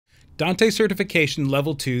Dante Certification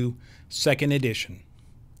Level 2, 2nd Edition.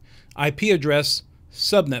 IP address,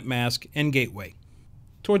 Subnet Mask and Gateway.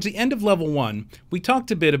 Towards the end of Level 1, we talked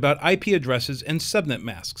a bit about IP addresses and subnet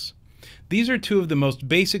masks. These are two of the most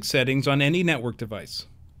basic settings on any network device.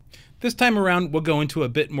 This time around, we'll go into a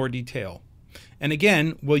bit more detail. And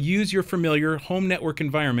again, we'll use your familiar home network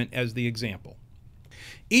environment as the example.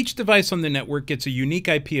 Each device on the network gets a unique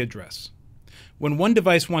IP address. When one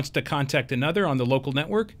device wants to contact another on the local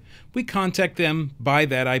network, we contact them by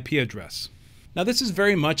that IP address. Now this is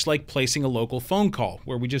very much like placing a local phone call,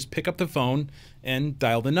 where we just pick up the phone and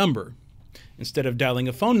dial the number. Instead of dialing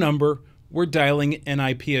a phone number, we're dialing an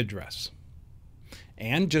IP address.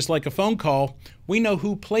 And just like a phone call, we know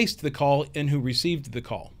who placed the call and who received the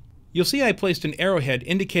call. You'll see I placed an arrowhead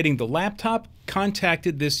indicating the laptop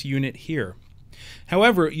contacted this unit here.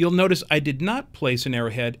 However, you'll notice I did not place an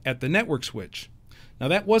arrowhead at the network switch. Now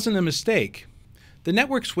that wasn't a mistake. The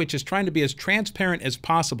network switch is trying to be as transparent as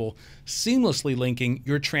possible, seamlessly linking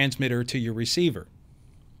your transmitter to your receiver.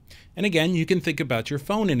 And again, you can think about your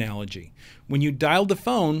phone analogy. When you dialed the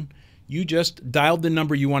phone, you just dialed the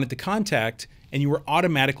number you wanted to contact and you were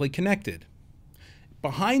automatically connected.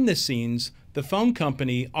 Behind the scenes, the phone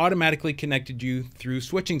company automatically connected you through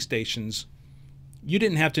switching stations. You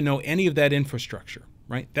didn't have to know any of that infrastructure,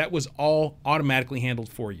 right? That was all automatically handled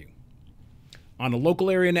for you. On a local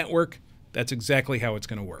area network, that's exactly how it's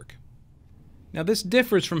going to work. Now this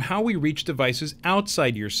differs from how we reach devices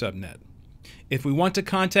outside your subnet. If we want to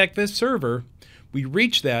contact this server, we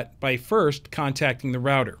reach that by first contacting the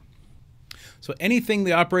router. So anything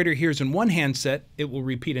the operator hears in one handset, it will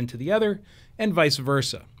repeat into the other, and vice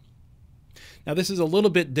versa. Now this is a little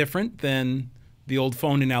bit different than the old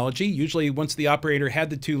phone analogy. Usually once the operator had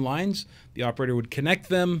the two lines, the operator would connect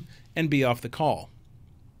them and be off the call.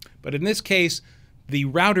 But in this case, the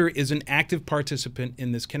router is an active participant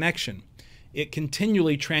in this connection. It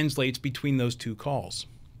continually translates between those two calls.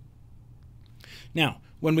 Now,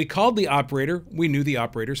 when we called the operator, we knew the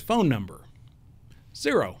operator's phone number.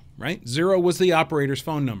 0, right? 0 was the operator's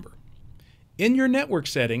phone number. In your network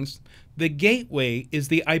settings, the gateway is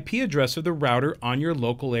the IP address of the router on your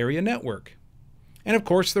local area network. And of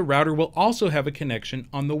course, the router will also have a connection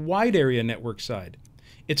on the wide area network side.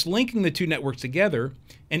 It's linking the two networks together,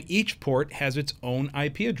 and each port has its own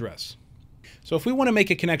IP address. So if we want to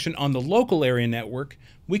make a connection on the local area network,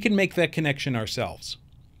 we can make that connection ourselves.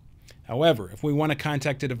 However, if we want to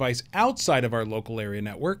contact a device outside of our local area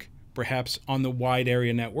network, perhaps on the wide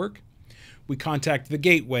area network, we contact the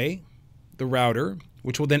gateway, the router,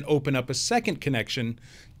 which will then open up a second connection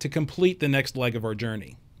to complete the next leg of our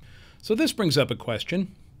journey. So this brings up a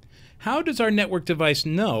question. How does our network device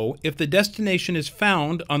know if the destination is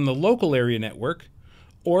found on the local area network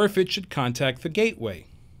or if it should contact the gateway?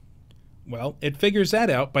 Well, it figures that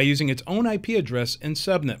out by using its own IP address and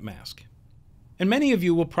subnet mask. And many of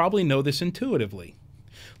you will probably know this intuitively.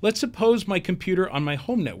 Let's suppose my computer on my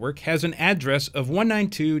home network has an address of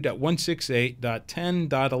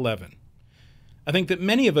 192.168.10.11. I think that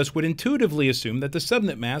many of us would intuitively assume that the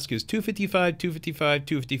subnet mask is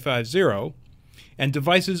 255.255.255.0, and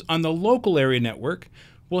devices on the local area network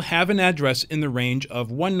will have an address in the range of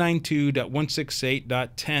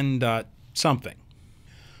 192.168.10. something.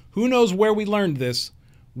 Who knows where we learned this?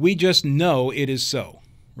 We just know it is so,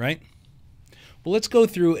 right? Well, let's go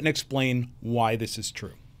through and explain why this is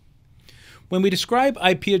true. When we describe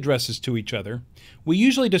IP addresses to each other, we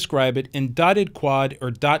usually describe it in dotted quad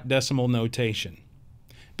or dot decimal notation.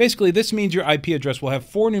 Basically, this means your IP address will have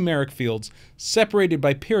 4 numeric fields separated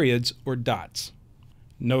by periods or dots.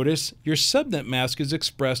 Notice your subnet mask is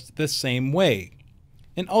expressed the same way.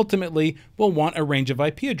 And ultimately, we'll want a range of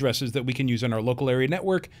IP addresses that we can use on our local area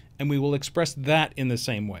network, and we will express that in the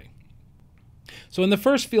same way. So in the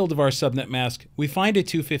first field of our subnet mask, we find a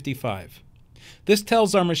 255. This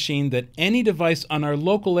tells our machine that any device on our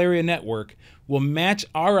local area network will match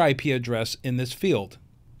our IP address in this field.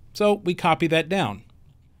 So we copy that down.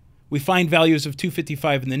 We find values of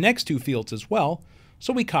 255 in the next two fields as well,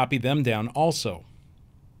 so we copy them down also.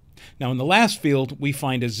 Now in the last field, we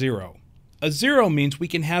find a 0. A 0 means we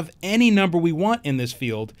can have any number we want in this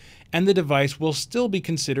field, and the device will still be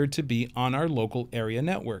considered to be on our local area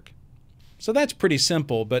network. So that's pretty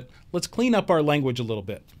simple, but let's clean up our language a little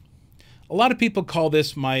bit. A lot of people call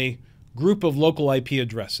this my group of local IP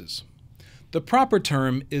addresses. The proper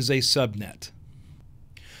term is a subnet.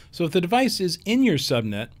 So if the device is in your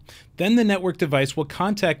subnet, then the network device will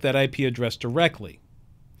contact that IP address directly.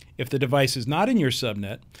 If the device is not in your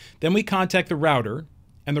subnet, then we contact the router,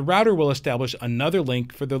 and the router will establish another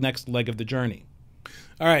link for the next leg of the journey.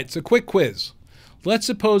 All right, so quick quiz. Let's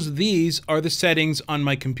suppose these are the settings on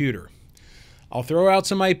my computer. I'll throw out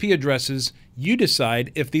some IP addresses. You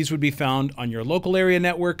decide if these would be found on your local area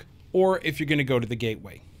network or if you're going to go to the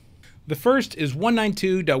gateway. The first is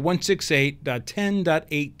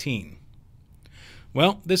 192.168.10.18.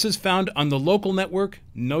 Well, this is found on the local network,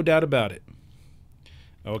 no doubt about it.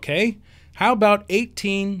 Okay, how about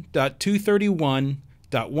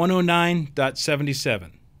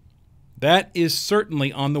 18.231.109.77? That is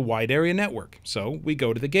certainly on the wide area network, so we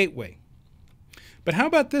go to the gateway. But how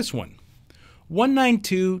about this one?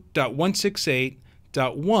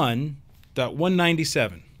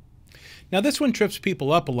 192.168.1.197. Now this one trips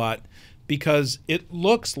people up a lot because it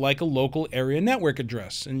looks like a local area network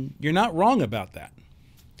address, and you're not wrong about that.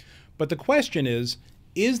 But the question is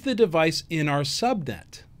the device in our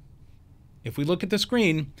subnet? If we look at the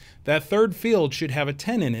screen, that third field should have a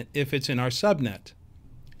 10 in it if it's in our subnet.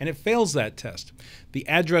 And it fails that test. The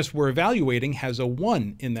address we're evaluating has a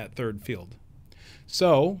 1 in that third field.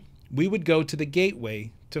 So we would go to the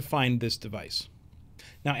gateway to find this device.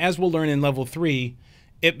 Now, as we'll learn in level 3,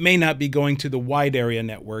 it may not be going to the wide area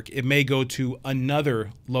network. It may go to another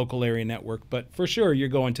local area network, but for sure you're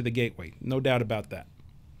going to the gateway. No doubt about that.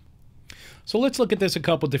 So let's look at this a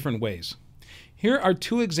couple different ways. Here are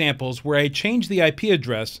two examples where I change the IP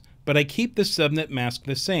address, but I keep the subnet mask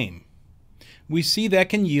the same. We see that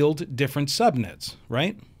can yield different subnets,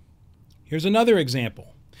 right? Here's another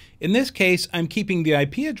example. In this case, I'm keeping the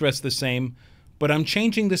IP address the same, but I'm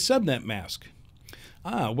changing the subnet mask.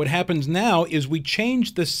 What happens now is we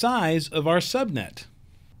change the size of our subnet.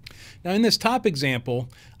 Now in this top example,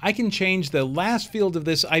 I can change the last field of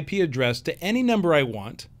this IP address to any number I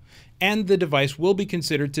want, and the device will be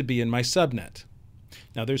considered to be in my subnet.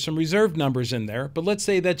 Now there's some reserved numbers in there, but let's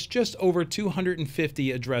say that's just over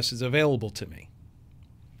 250 addresses available to me.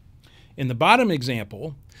 In the bottom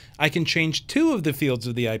example, I can change 2 of the fields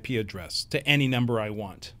of the IP address to any number I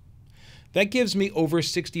want. That gives me over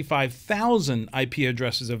 65,000 IP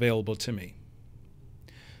addresses available to me.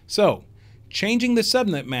 So, changing the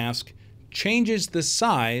subnet mask changes the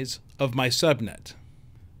size of my subnet.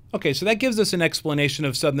 Okay, so that gives us an explanation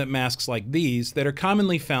of subnet masks like these that are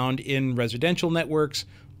commonly found in residential networks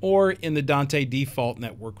or in the Dante default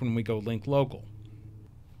network when we go link local.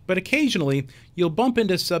 But occasionally, you'll bump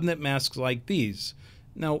into subnet masks like these.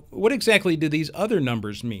 Now, what exactly do these other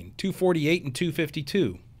numbers mean, 248 and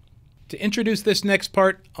 252? To introduce this next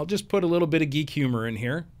part, I'll just put a little bit of geek humor in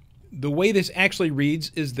here. The way this actually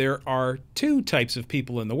reads is there are 2 types of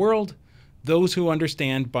people in the world, those who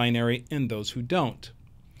understand binary and those who don't.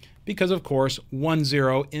 Because of course, 1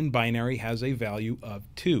 0 in binary has a value of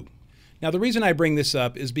 2. Now the reason I bring this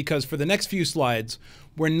up is because for the next few slides,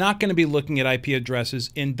 we're not going to be looking at IP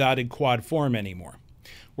addresses in dotted quad form anymore.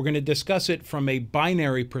 We're going to discuss it from a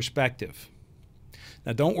binary perspective.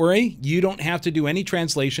 Now don't worry, you don't have to do any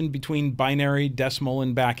translation between binary, decimal,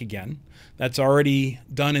 and back again. That's already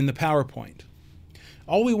done in the PowerPoint.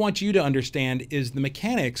 All we want you to understand is the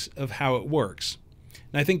mechanics of how it works.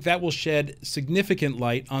 And I think that will shed significant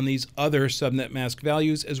light on these other subnet mask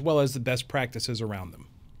values as well as the best practices around them.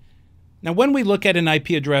 Now when we look at an IP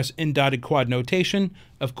address in dotted quad notation,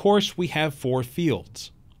 of course we have 4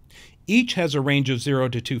 fields. Each has a range of 0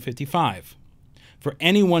 to 255. For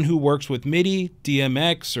anyone who works with MIDI,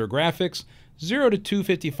 DMX, or graphics, 0 to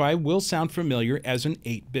 255 will sound familiar as an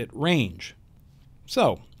 8-bit range.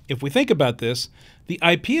 So, if we think about this, the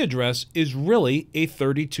IP address is really a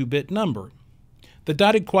 32-bit number. The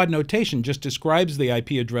dotted quad notation just describes the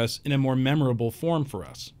IP address in a more memorable form for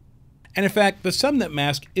us. And in fact, the subnet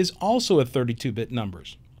mask is also a 32-bit number.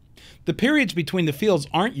 The periods between the fields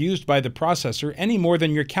aren't used by the processor any more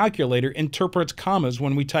than your calculator interprets commas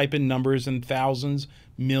when we type in numbers in thousands,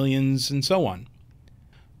 millions, and so on.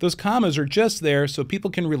 Those commas are just there so people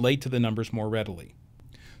can relate to the numbers more readily.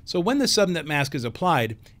 So when the subnet mask is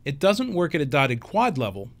applied, it doesn't work at a dotted quad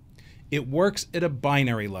level, it works at a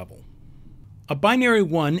binary level. A binary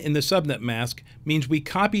 1 in the subnet mask means we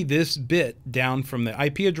copy this bit down from the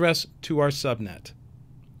IP address to our subnet.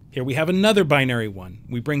 Here we have another binary 1.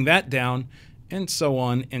 We bring that down, and so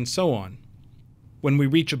on and so on. When we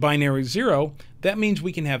reach a binary 0, that means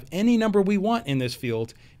we can have any number we want in this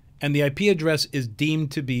field, and the IP address is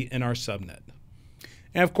deemed to be in our subnet.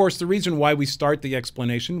 And of course, the reason why we start the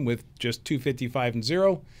explanation with just 255 and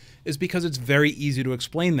 0 is because it's very easy to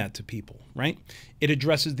explain that to people, right? It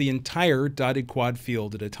addresses the entire dotted quad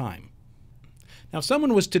field at a time. Now, if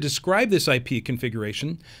someone was to describe this IP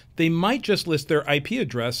configuration, they might just list their IP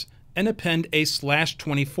address and append a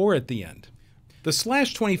 /24 at the end. The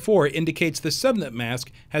 /24 indicates the subnet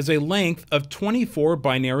mask has a length of 24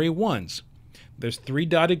 binary 1s. There's 3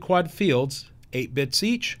 dotted quad fields, 8 bits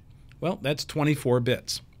each. Well, that's 24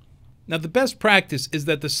 bits. Now, the best practice is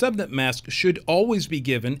that the subnet mask should always be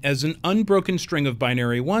given as an unbroken string of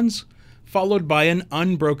binary 1s, followed by an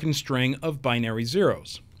unbroken string of binary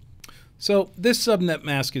 0s. So this subnet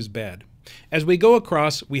mask is bad. As we go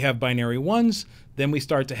across, we have binary 1s, then we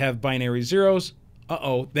start to have binary 0s,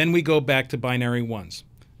 then we go back to binary 1s.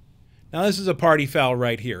 Now this is a party foul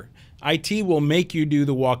right here. IT will make you do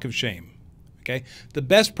the walk of shame. Okay? The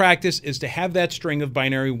best practice is to have that string of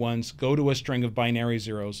binary 1s go to a string of binary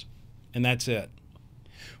 0s, and that's it.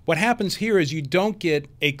 What happens here is you don't get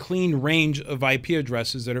a clean range of IP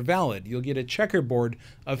addresses that are valid. You'll get a checkerboard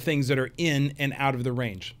of things that are in and out of the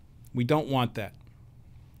range. We don't want that.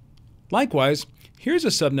 Likewise, here's a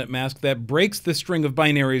subnet mask that breaks the string of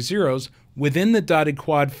binary 0s within the dotted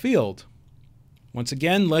quad field. Once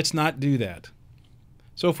again, let's not do that.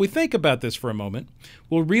 So if we think about this for a moment,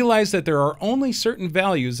 we'll realize that there are only certain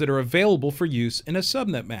values that are available for use in a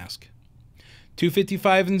subnet mask.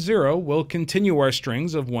 255 and 0 will continue our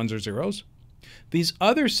strings of 1s or 0s. These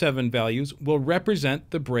other 7 values will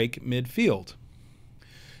represent the break midfield.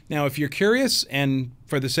 Now, if you're curious, and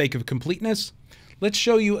for the sake of completeness, let's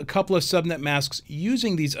show you a couple of subnet masks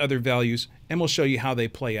using these other values, and we'll show you how they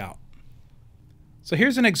play out. So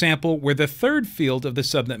here's an example where the third field of the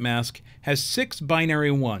subnet mask has 6 binary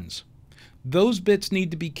 1s. Those bits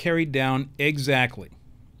need to be carried down exactly.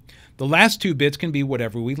 The last 2 bits can be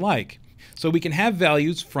whatever we like. So we can have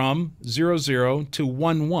values from 00 to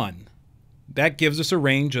 11. That gives us a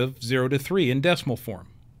range of 0 to 3 in decimal form.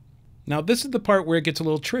 Now this is the part where it gets a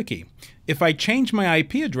little tricky. If I change my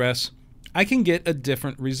IP address, I can get a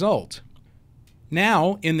different result.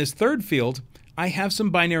 Now, in this third field, I have some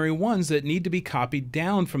binary 1s that need to be copied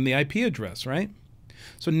down from the IP address, right?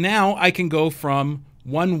 So now I can go from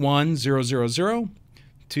 11000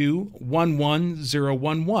 to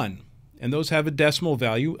 11011. And those have a decimal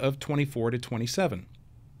value of 24 to 27.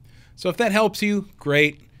 So if that helps you,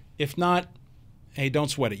 great. If not, hey, don't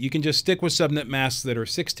sweat it. You can just stick with subnet masks that are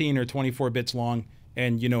 16 or 24 bits long,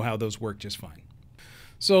 and you know how those work just fine.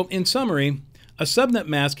 So in summary, a subnet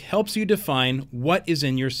mask helps you define what is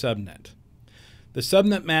in your subnet. The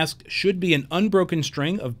subnet mask should be an unbroken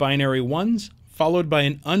string of binary 1s, followed by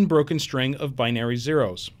an unbroken string of binary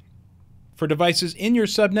 0s. For devices in your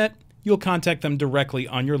subnet, you'll contact them directly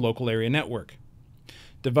on your local area network.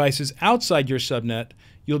 Devices outside your subnet,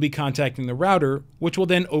 you'll be contacting the router, which will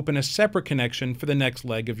then open a separate connection for the next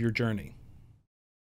leg of your journey.